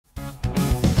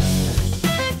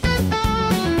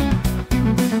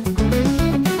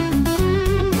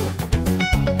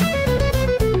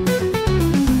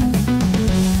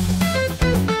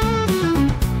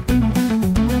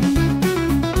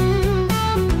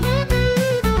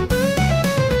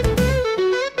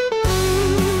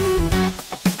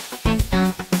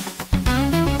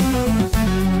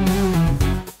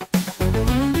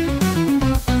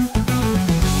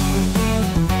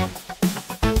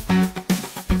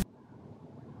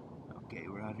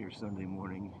Sunday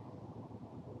morning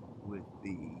with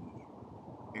the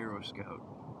Aeroscout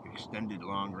extended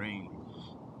long range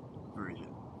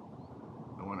version,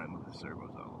 the one I moved the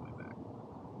servos all the way back.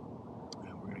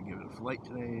 And we're going to give it a flight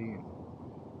today and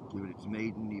give it its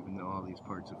maiden, even though all these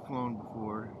parts have flown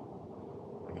before,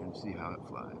 and see how it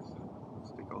flies.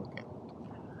 Let's take a look at it.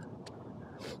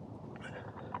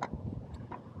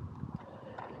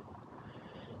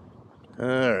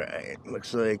 Alright,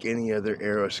 looks like any other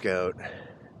Aeroscout.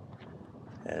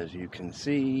 As you can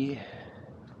see,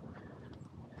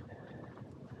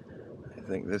 I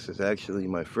think this is actually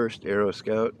my first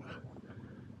Aeroscout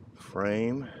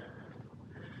frame.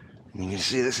 And you can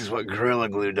see this is what Gorilla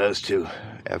Glue does too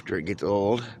after it gets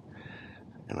old.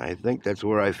 And I think that's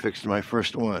where I fixed my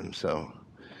first one, so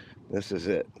this is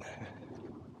it.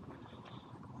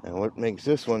 And what makes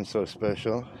this one so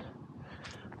special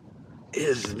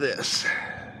is this.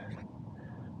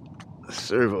 The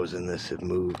servos in this have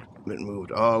been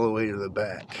moved all the way to the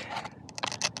back.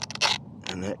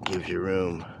 And that gives you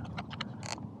room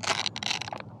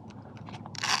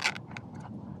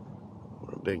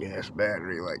for a big ass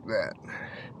battery like that.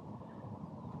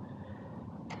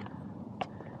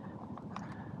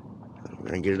 We're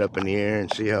gonna get it up in the air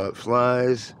and see how it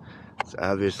flies. It's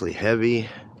obviously heavy.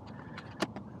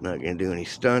 Not gonna do any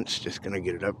stunts, just gonna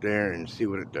get it up there and see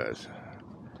what it does.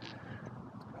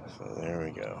 So there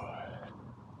we go.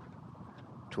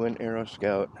 Twin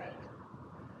Aeroscout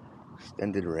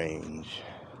extended range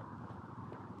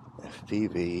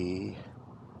FPV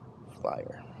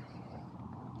flyer.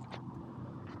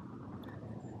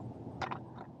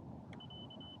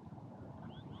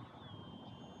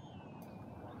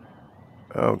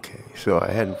 Okay, so I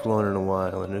hadn't flown in a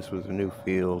while, and this was a new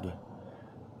field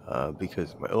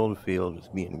because my old field was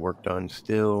being worked on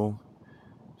still.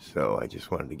 So I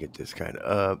just wanted to get this kind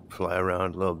of up, fly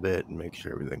around a little bit, and make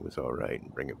sure everything was all right,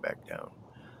 and bring it back down.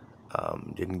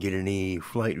 Didn't get any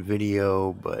flight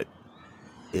video, but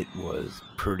it was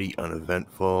pretty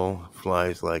uneventful.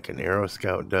 Flies like an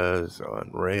Aeroscout does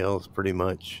on rails, pretty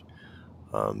much.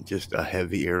 Just a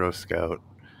heavy Aeroscout.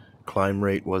 Climb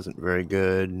rate wasn't very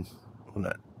good.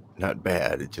 Well, not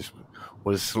bad. It just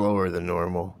was slower than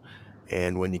normal.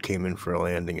 And when you came in for a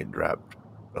landing, it dropped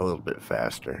a little bit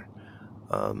faster,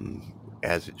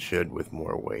 as it should with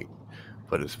more weight.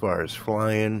 But as far as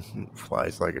flying, it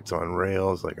flies like it's on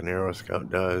rails, like an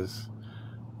Aeroscout does.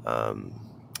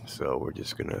 So we're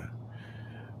just gonna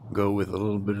go with a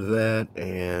little bit of that,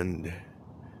 and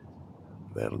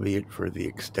that'll be it for the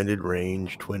extended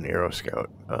range twin Aeroscout.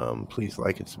 Please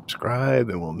like and subscribe,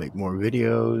 and we'll make more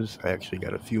videos. I actually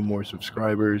got a few more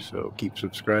subscribers, so keep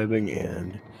subscribing,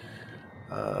 and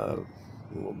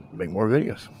we'll make more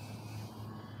videos.